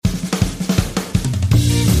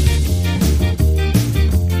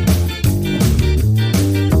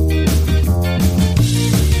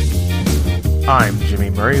I'm Jimmy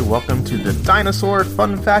Murray. Welcome to the Dinosaur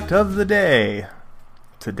Fun Fact of the Day.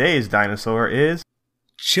 Today's dinosaur is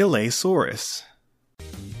Chilesaurus.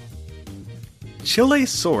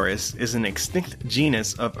 Chilesaurus is an extinct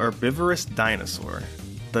genus of herbivorous dinosaur.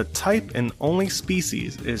 The type and only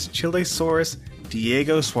species is Chilesaurus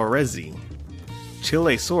diegosuarezi.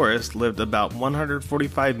 Chilesaurus lived about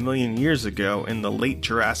 145 million years ago in the late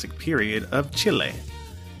Jurassic period of Chile.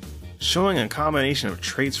 Showing a combination of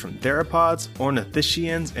traits from theropods,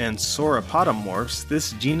 ornithischians, and sauropodomorphs,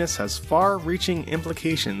 this genus has far-reaching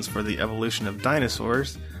implications for the evolution of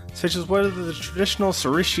dinosaurs, such as whether the traditional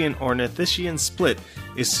Saurischian ornithischian split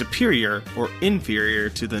is superior or inferior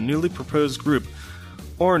to the newly proposed group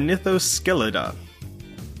Ornithoscelida.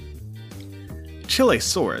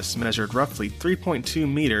 Chilesaurus measured roughly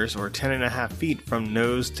 3.2 meters or 10.5 feet from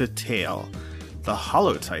nose to tail. The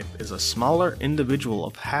holotype is a smaller individual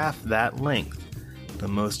of half that length. The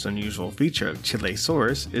most unusual feature of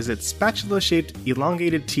Chilesaurus is its spatula-shaped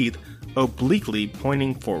elongated teeth obliquely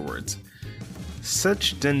pointing forwards.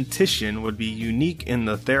 Such dentition would be unique in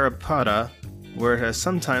the Theropoda, where it has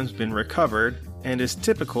sometimes been recovered, and is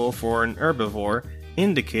typical for an herbivore,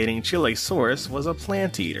 indicating Chilesaurus was a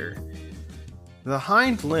plant eater. The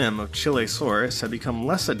hind limb of Chilesaurus had become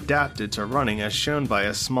less adapted to running, as shown by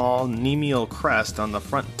a small nemial crest on the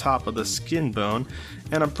front top of the skin bone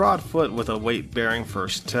and a broad foot with a weight-bearing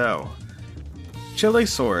first toe.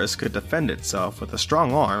 Chilesaurus could defend itself with a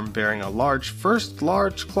strong arm bearing a large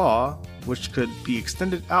claw, which could be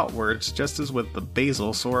extended outwards just as with the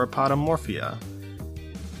basal Sauropodomorphia.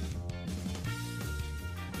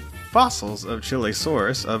 Fossils of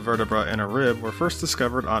Chilesaurus, a vertebra and a rib, were first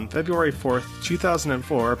discovered on February 4,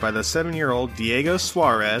 2004 by the 7-year-old Diego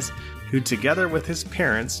Suarez, who together with his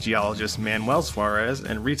parents, geologist Manuel Suarez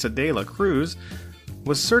and Rita de la Cruz,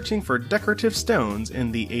 was searching for decorative stones in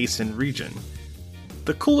the Asen region.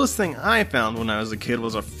 The coolest thing I found when I was a kid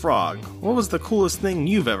was a frog. What was the coolest thing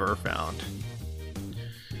you've ever found?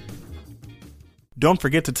 Don't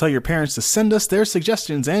forget to tell your parents to send us their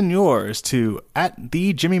suggestions and yours to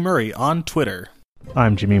 @TheJimmyMurray on Twitter.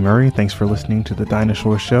 I'm Jimmy Murray. Thanks for listening to The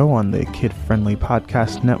Dinosaur Show on the Kid Friendly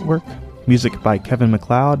Podcast Network. Music by Kevin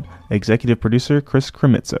MacLeod. Executive producer Chris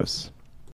Kremitzos.